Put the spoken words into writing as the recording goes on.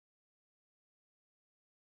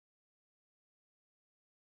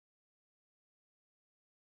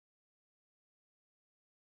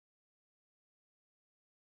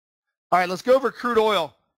All right, let's go over crude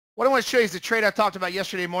oil. What I want to show you is the trade I talked about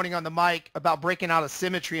yesterday morning on the mic about breaking out of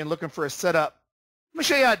symmetry and looking for a setup. Let me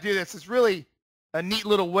show you how to do this. It's really a neat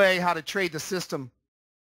little way how to trade the system.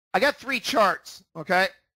 I got 3 charts, okay?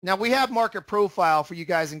 Now, we have market profile for you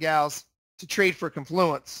guys and gals to trade for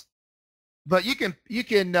Confluence. But you can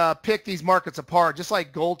pick these markets apart, just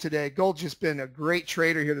like gold today. Gold's just been a great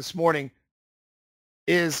trader here this morning.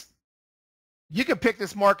 You can pick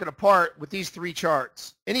this market apart with these 3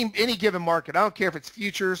 charts. Any given market. I don't care if it's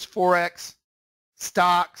futures, Forex,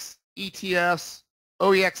 stocks, ETFs,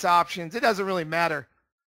 OEX options. It doesn't really matter.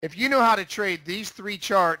 If you know how to trade these 3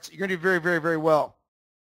 charts, you're going to do very, very, very well.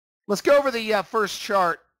 Let's go over the first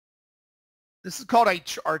chart. This is called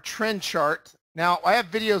our trend chart. Now, I have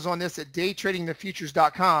videos on this at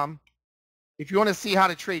daytradingthefutures.com. If you want to see how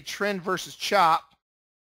to trade trend versus chop,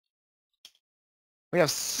 we have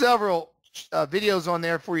several videos on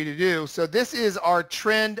there for you to do. So this is our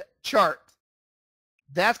trend chart.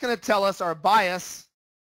 That's going to tell us our bias,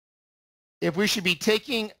 if we should be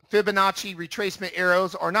taking Fibonacci retracement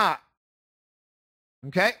arrows or not.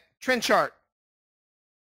 Okay, trend chart.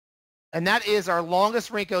 And that is our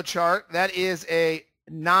longest Renko chart. That is a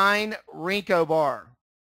 9 Renko bar.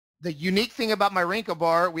 The unique thing about my Renko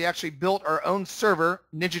bar, we actually built our own server.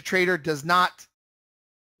 NinjaTrader does not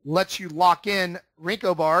let you lock in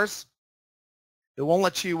Renko bars. It won't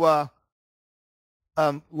let you lock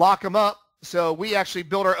them up. So we actually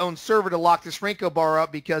built our own server to lock this Renko bar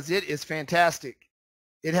up because it is fantastic.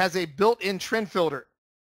 It has a built-in trend filter.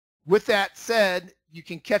 With that said, you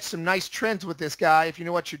can catch some nice trends with this guy if you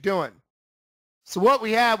know what you're doing. So what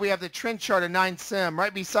we have the trend chart of 9 sim.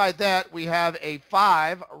 Right beside that, we have a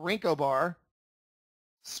 5 Renko bar,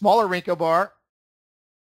 smaller Renko bar.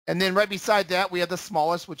 And then right beside that, we have the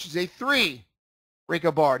smallest, which is a 3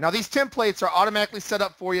 Renko bar. Now, these templates are automatically set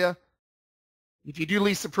up for you. If you do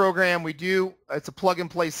lease the program, it's a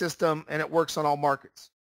plug-and-play system, and it works on all markets.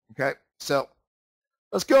 Okay, so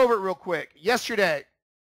let's go over it real quick. Yesterday,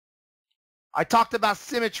 I talked about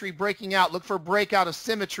symmetry breaking out. Look for a breakout of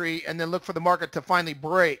symmetry and then look for the market to finally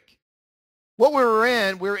break. What we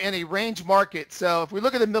were in a range market. So if we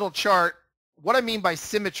look at the middle chart, what I mean by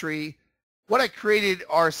symmetry, what I created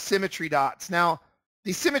are symmetry dots. Now,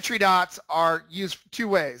 these symmetry dots are used 2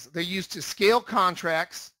 ways. They're used to scale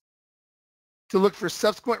contracts to look for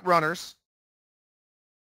subsequent runners,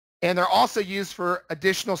 and they're also used for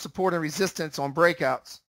additional support and resistance on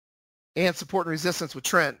breakouts and support and resistance with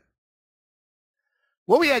trend.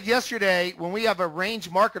 What we had yesterday, when we have a range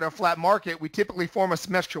market or a flat market, we typically form a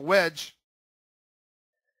symmetrical wedge.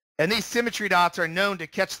 And these symmetry dots are known to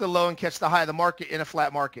catch the low and catch the high of the market in a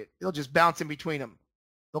flat market. They'll just bounce in between them.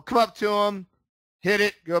 They'll come up to them, hit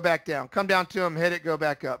it, go back down. Come down to them, hit it, go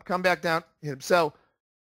back up. Come back down, hit them. So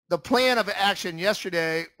the plan of action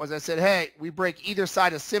yesterday was I said, hey, we break either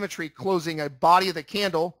side of symmetry, closing a body of the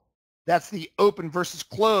candle. That's the open versus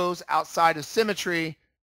close outside of symmetry.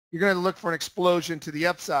 You're going to look for an explosion to the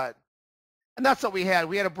upside. And that's what we had.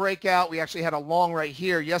 We had a breakout. We actually had a long right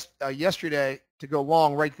here yesterday to go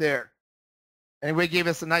long right there. And it gave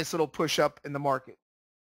us a nice little push up in the market.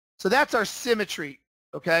 So that's our symmetry,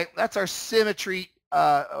 okay? That's our symmetry.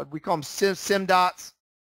 We call them sim dots.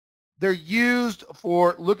 They're used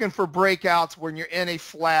for looking for breakouts when you're in a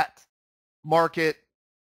flat market.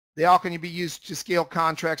 They all can be used to scale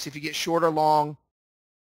contracts if you get short or long.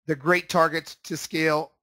 They're great targets to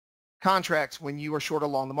scale contracts when you are short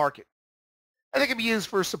along the market. And they can be used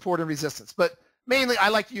for support and resistance, but mainly I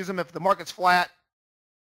like to use them if the market's flat.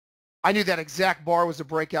 I knew that exact bar was a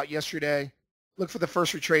breakout yesterday. Look for the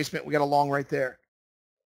first retracement. We got a long right there.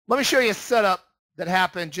 Let me show you a setup that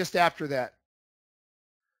happened just after that.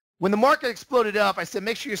 When the market exploded up, I said,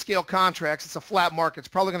 make sure you scale contracts. It's a flat market. It's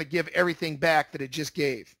probably going to give everything back that it just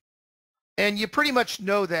gave. And you pretty much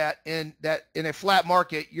know that in a flat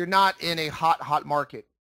market, you're not in a hot market.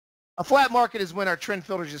 A flat market is when our trend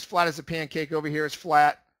filter is just flat as a pancake. Over here is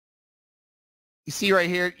flat. You see right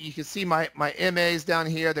here, you can see my MAs down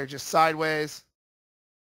here. They're just sideways.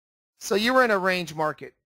 So you were in a range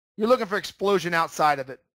market. You're looking for explosion outside of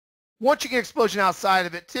it. Once you get explosion outside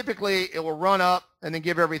of it, typically it will run up and then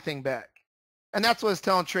give everything back. And that's what I was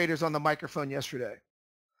telling traders on the microphone yesterday.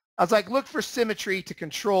 I was like, look for symmetry to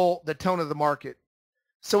control the tone of the market.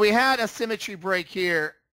 So we had a symmetry break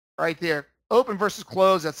here, right there. Open versus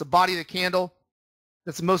close, that's the body of the candle.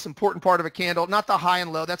 That's the most important part of a candle, not the high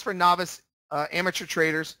and low. That's for novice amateur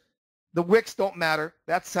traders. The wicks don't matter.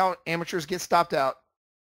 That's how amateurs get stopped out.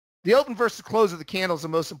 The open versus close of the candle is the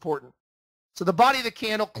most important. So the body of the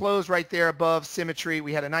candle closed right there above symmetry.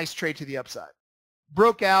 We had a nice trade to the upside.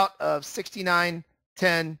 Broke out of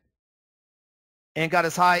 69.10 and got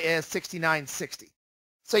as high as 69.60.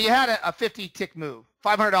 So you had a 50 tick move,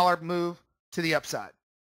 $500 move to the upside.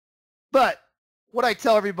 But what I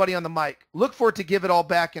tell everybody on the mic, look for it to give it all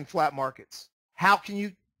back in flat markets. How can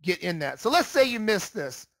you get in that? So let's say you missed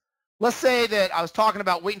this. Let's say that I was talking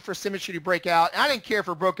about waiting for symmetry to break out, and I didn't care if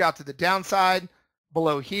it broke out to the downside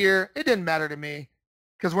below here. It didn't matter to me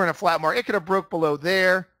because we're in a flat market. It could have broke below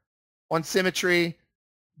there on symmetry,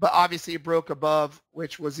 but obviously it broke above,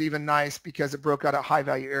 which was even nice because it broke out a high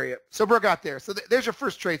value area. So it broke out there. So there's your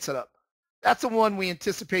first trade setup. That's the one we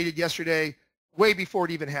anticipated yesterday, way before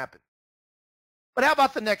it even happened. But how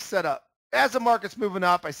about the next setup? As the market's moving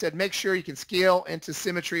up, I said make sure you can scale into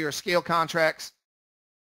symmetry or scale contracts,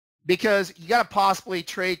 because you got to possibly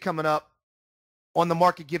trade coming up on the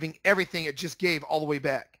market giving everything it just gave all the way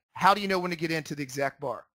back. How do you know when to get into the exact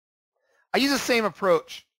bar? I use the same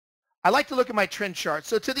approach. I like to look at my trend chart.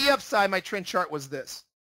 So to the upside, my trend chart was this.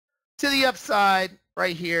 To the upside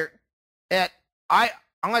right here, I'm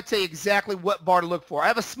going to tell you exactly what bar to look for. I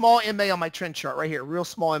have a small MA on my trend chart right here, real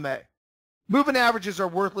small MA. Moving averages are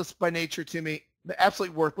worthless by nature to me. They're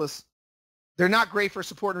absolutely worthless. They're not great for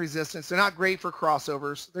support and resistance. They're not great for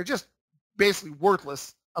crossovers. They're just basically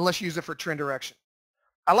worthless unless you use it for trend direction.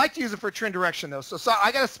 I like to use it for trend direction though. So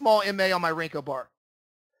I got a small MA on my Renko bar.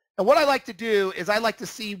 And what I like to do is I like to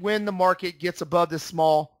see when the market gets above this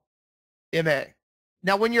small MA.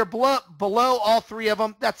 Now when you're below all three of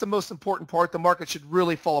them, that's the most important part. The market should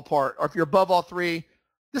really fall apart. Or if you're above all three,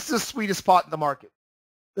 this is the sweetest spot in the market.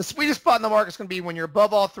 The sweetest spot in the market is going to be when you're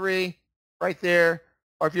above all three, right there,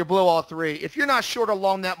 or if you're below all three. If you're not short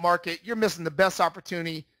along that market, you're missing the best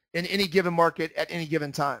opportunity in any given market at any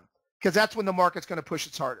given time, because that's when the market's going to push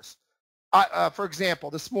its hardest. For example,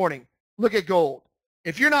 this morning, look at gold.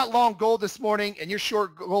 If you're not long gold this morning and you're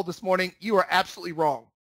short gold this morning, you are absolutely wrong.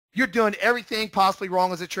 You're doing everything possibly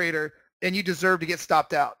wrong as a trader, and you deserve to get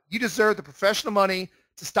stopped out. You deserve the professional money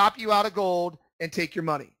to stop you out of gold and take your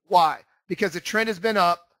money. Why? Because the trend has been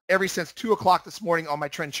up ever since 2 o'clock this morning on my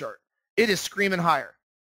trend chart. It is screaming higher.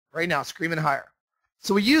 Right now, screaming higher.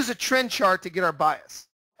 So we use a trend chart to get our bias.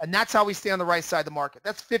 And that's how we stay on the right side of the market.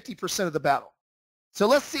 That's 50% of the battle. So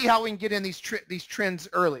let's see how we can get in these trends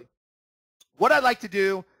early. What I like to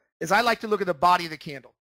do is I like to look at the body of the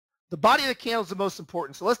candle. The body of the candle is the most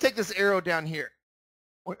important. So let's take this arrow down here.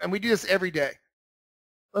 And we do this every day.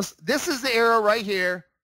 This is the arrow right here.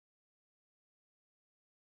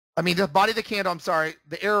 I mean, the body of the candle, I'm sorry.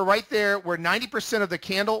 The arrow right there where 90% of the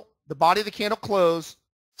candle, the body of the candle closed,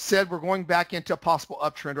 said we're going back into a possible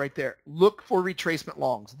uptrend right there. Look for retracement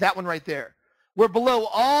longs. That one right there. We're below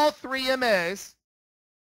all three MAs,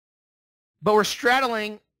 but we're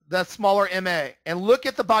straddling the smaller MA. And look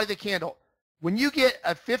at the body of the candle. When you get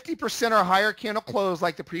a 50% or higher candle close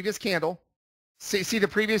like the previous candle, see the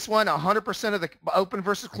previous one, 100% of the open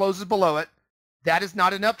versus closes below it, that is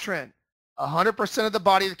not an uptrend. 100% of the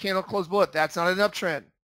body of the candle closed below it, that's not an uptrend.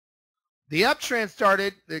 The uptrend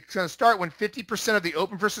started, it's going to start when 50% of the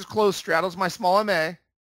open versus close straddles my small MA.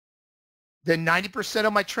 Then 90%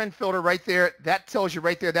 of my trend filter right there, that tells you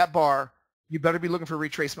right there, that bar, you better be looking for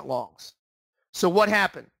retracement longs. So what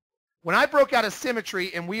happened? When I broke out of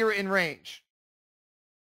symmetry and we were in range,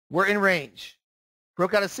 we're in range.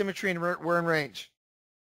 Broke out of symmetry and we're in range.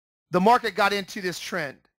 The market got into this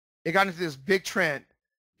trend. It got into this big trend.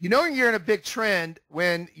 You know when you're in a big trend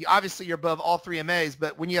when obviously you're above all three MAs,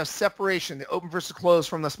 but when you have separation, the open versus close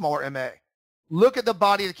from the smaller MA. Look at the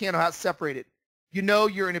body of the candle, how it's separated. You know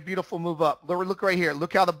you're in a beautiful move up. Look right here.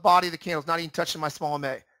 Look how the body of the candle is not even touching my small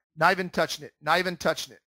MA. Not even touching it. Not even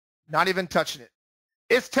touching it. Not even touching it.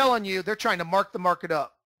 It's telling you they're trying to mark the market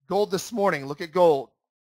up. Gold this morning, look at gold.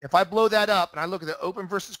 If I blow that up and I look at the open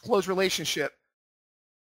versus close relationship,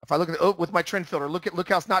 if I look at the with my trend filter, look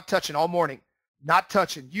how it's not touching all morning. Not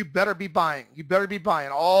touching. You better be buying. You better be buying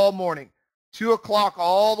all morning. 2 o'clock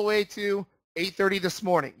all the way to 8:30 this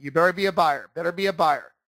morning. You better be a buyer. Better be a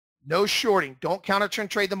buyer. No shorting. Don't counter trend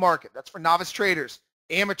trade the market. That's for novice traders,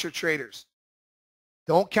 amateur traders.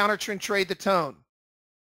 Don't counter trend trade the tone.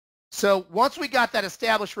 So once we got that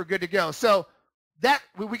established, we're good to go. So that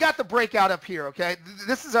we got the breakout up here, okay?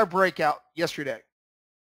 This is our breakout yesterday.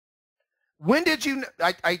 When did you,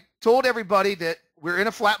 I told everybody that we're in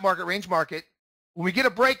a flat market, range market. When we get a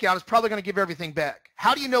breakout, it's probably going to give everything back.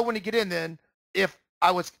 How do you know when to get in then if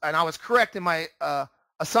I was correct in my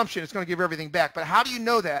assumption it's going to give everything back? But how do you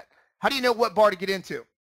know that? How do you know what bar to get into?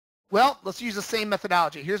 Well, let's use the same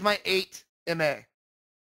methodology. Here's my 8 MA.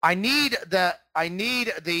 I need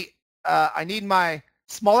my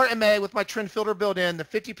smaller MA with my trend filter built in, the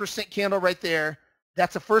 50% candle right there.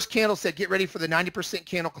 That's the first candle said get ready for the 90%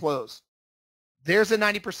 candle close. There's a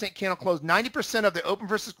 90% candle close. 90% of the open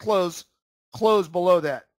versus close below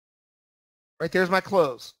that. Right there's my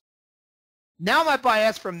close. Now my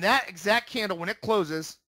bias from that exact candle when it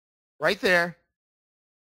closes, right there,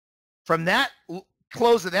 from that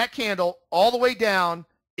close of that candle all the way down,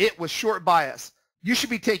 it was short bias. You should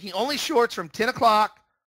be taking only shorts from 10 o'clock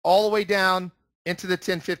all the way down into the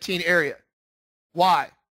 10:15 area. Why?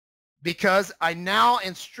 Because I now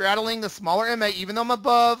am straddling the smaller MA, even though I'm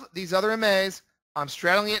above these other MAs, I'm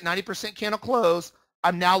straddling it 90% candle close.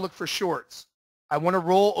 I'm now looking for shorts. I want to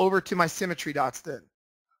roll over to my symmetry dots then.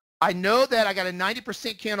 I know that I got a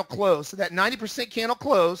 90% candle close. So that 90% candle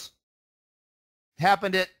close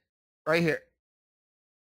happened at right here.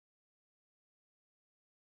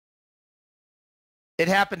 It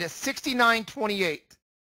happened at 69.28.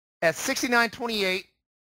 At 69.28, in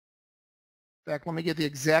fact, let me get the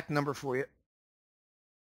exact number for you.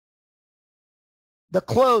 The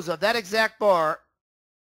close of that exact bar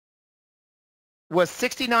was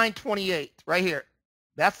 69.28 right here.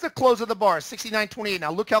 That's the close of the bar, 69.28.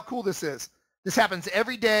 Now look how cool this is. This happens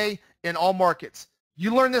every day in all markets.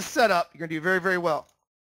 You learn this setup, you're going to do very, very well.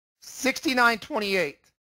 69.28.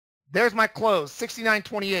 There's my close,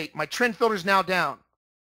 69.28. My trend filter is now down.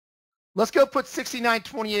 Let's go put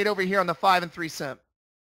 69.28 over here on the 5 and 3 sim.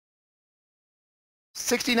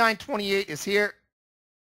 69.28 is here.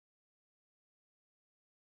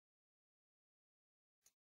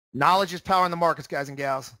 Knowledge is power in the markets, guys and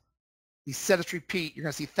gals. These setups repeat. You're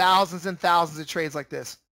going to see thousands and thousands of trades like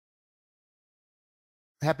this.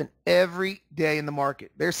 They happen every day in the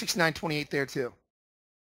market. There's 69.28 there too.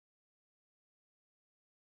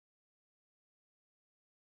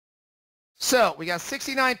 So we got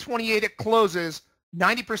 69.28 it closes,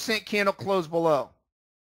 90% candle close below.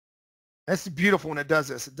 That's beautiful when it does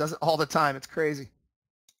this. It does it all the time. It's crazy.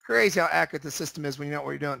 Crazy how accurate the system is when you know what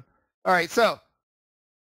you're doing. All right, so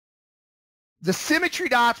the symmetry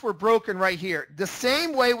dots were broken right here. The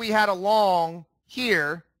same way we had a long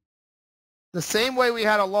here, the same way we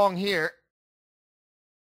had a long here.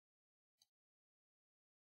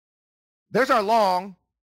 There's our long.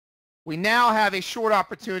 We now have a short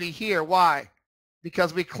opportunity here. Why?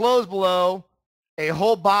 Because we close below, a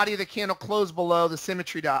whole body of the candle closed below the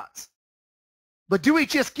symmetry dots. But do we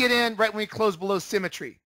just get in right when we close below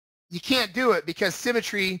symmetry? You can't do it because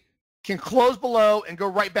symmetry can close below and go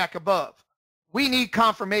right back above. We need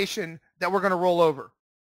confirmation that we're going to roll over.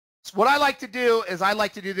 So what I like to do is I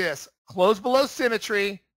like to do this. Close below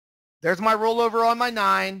symmetry. There's my rollover on my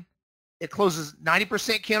 9. It closes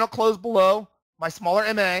 90% candle close below my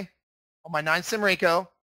smaller MA on my 9 Simrinko.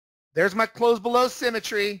 There's my close below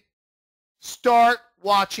symmetry. Start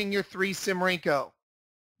watching your 3 Simrinko.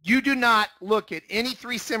 You do not look at any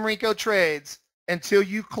 3 Simrinko trades until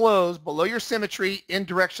you close below your symmetry in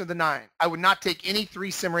direction of the 9. I would not take any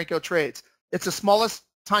 3 Simrinko trades. It's the smallest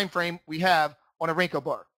time frame we have on a Renko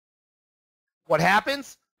bar. What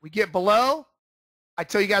happens? We get below. I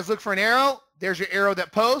tell you guys, look for an arrow. There's your arrow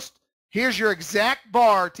that posts. Here's your exact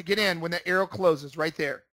bar to get in when the arrow closes right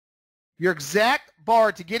there. Your exact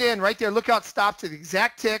bar to get in right there. Look how it stops to the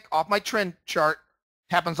exact tick off my trend chart.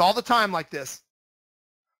 Happens all the time like this.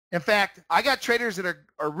 In fact, I got traders that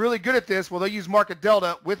are really good at this. Well, they'll use market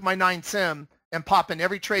delta with my 9 sim and pop in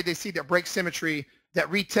every trade they see that breaks symmetry,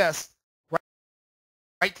 that retests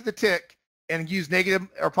right to the tick, and use negative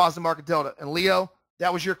or positive market delta. And Leo,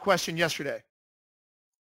 that was your question yesterday.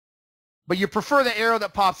 But you prefer the arrow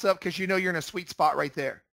that pops up because you know you're in a sweet spot right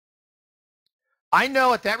there. I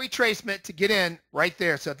know at that retracement to get in right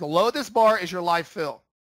there. So at the low of this bar is your live fill.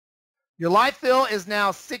 Your live fill is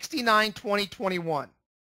now 69.20.21.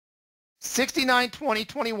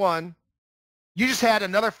 69.20.21. You just had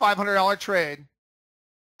another $500 trade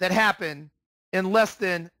that happened in less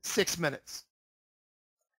than 6 minutes.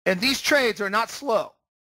 And these trades are not slow.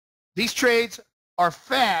 These trades are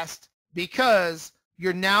fast because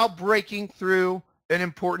you're now breaking through an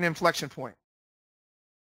important inflection point.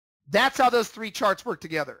 That's how those 3 charts work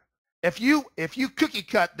together. If you cookie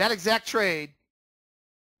cut that exact trade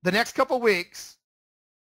the next couple of weeks,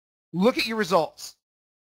 look at your results.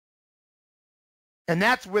 And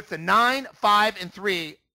that's with the 9, 5, and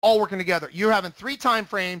 3 all working together. You're having 3 time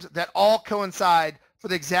frames that all coincide for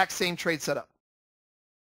the exact same trade setup.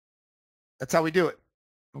 That's how we do it.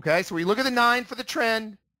 Okay, so we look at the 9 for the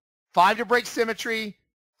trend, 5 to break symmetry,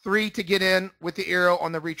 3 to get in with the arrow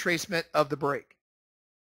on the retracement of the break.